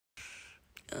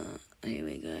here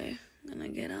we go. Then I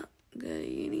get up, go to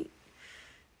uni.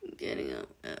 Getting up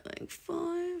at like 5.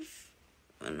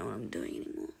 I don't know what I'm doing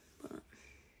anymore, but...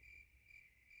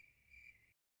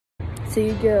 So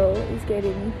your girl is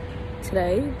getting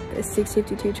today a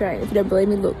 6:52 train. If you don't believe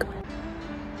me, look.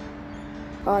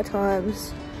 Our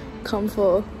times come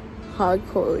for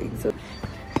hardcore. So.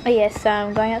 Oh yes, so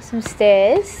I'm going up some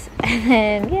stairs and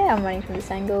then yeah, I'm running from this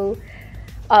angle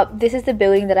up. This is the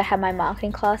building that I had my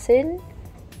marketing class in.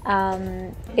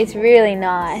 It's really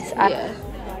nice. Yeah.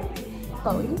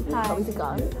 Chloe, hi. Chloe's a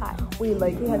gun. Hi. We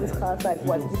lately had this class like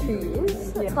once in 2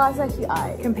 years. Yeah. Class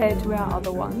actually compared to our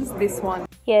other ones, this one.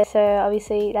 Yeah, so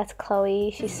obviously that's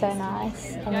Chloe. She's so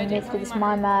nice. And then we have to do this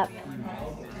mind map.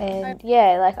 And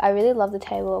yeah, like I really love the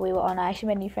table we were on. I actually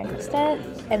made a new friend called Steph,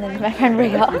 and then my friend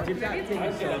Rhea.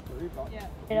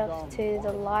 Went up to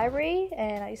the library,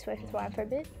 and I used to work with Ryan for a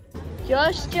bit.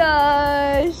 Josh,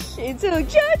 it's a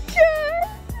Josh,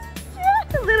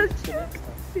 a little chick.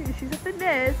 She's a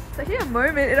finesse. It's actually a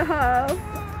moment and a half.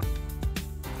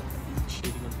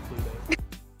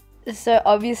 So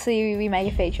obviously we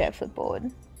make a feature at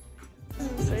Flipboard.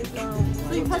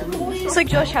 So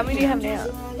Josh, how many do you have now?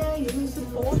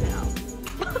 4 now.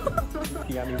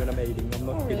 I'm even a meeting, I'm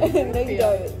not kidding. No you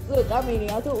don't. Look, I'm meeting,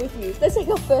 I'll do it with you. Let's take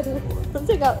out first. Let's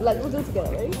take out, like, we'll do it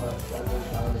together, ready?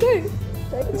 Go!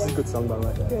 This is a good song by the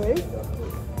way.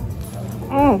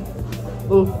 Go.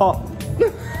 Oh, hot.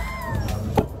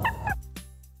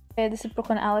 Okay, this is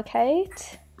Brooklyn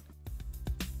Allocate.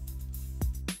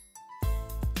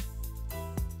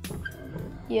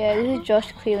 Yeah, this is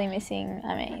Josh clearly missing.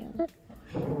 I mean,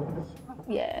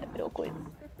 yeah, a bit awkward.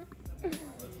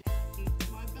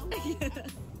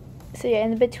 So yeah,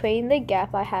 in between the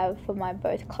gap I have for my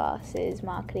both classes,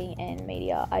 marketing and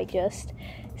media, I just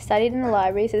studied in the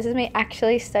library. So this is me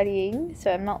actually studying.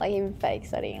 So I'm not like even fake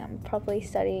studying. I'm properly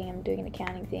studying. I'm doing an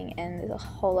accounting thing, and there's a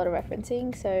whole lot of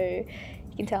referencing. So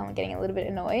you can tell I'm getting a little bit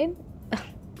annoyed.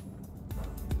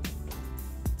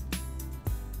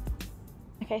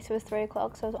 Okay, so it's 3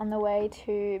 o'clock, so I was on the way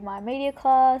to my media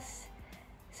class.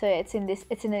 So it's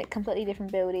in a completely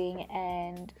different building,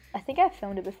 and I think I've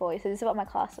filmed it before, so this is what my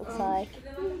class looks like.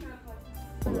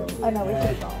 Oh no, we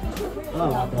should have gone. I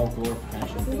love how the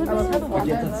ones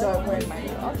that don't wear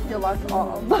makeup, you're like,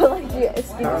 oh, but like, yeah, it's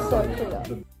so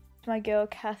clear. My girl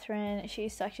Catherine,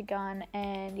 she's such a gun,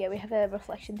 and yeah, we have a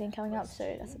reflection thing coming up,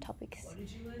 so that's the topics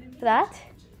for that.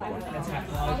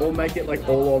 Or make it like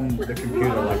all on the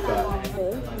computer like that.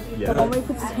 Yeah. But when we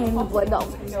put this hand in the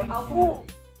blender.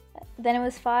 Then it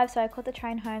was 5, so I caught the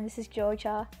train home. This is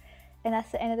Georgia, and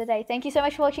that's the end of the day. Thank you so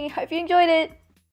much for watching. Hope you enjoyed it.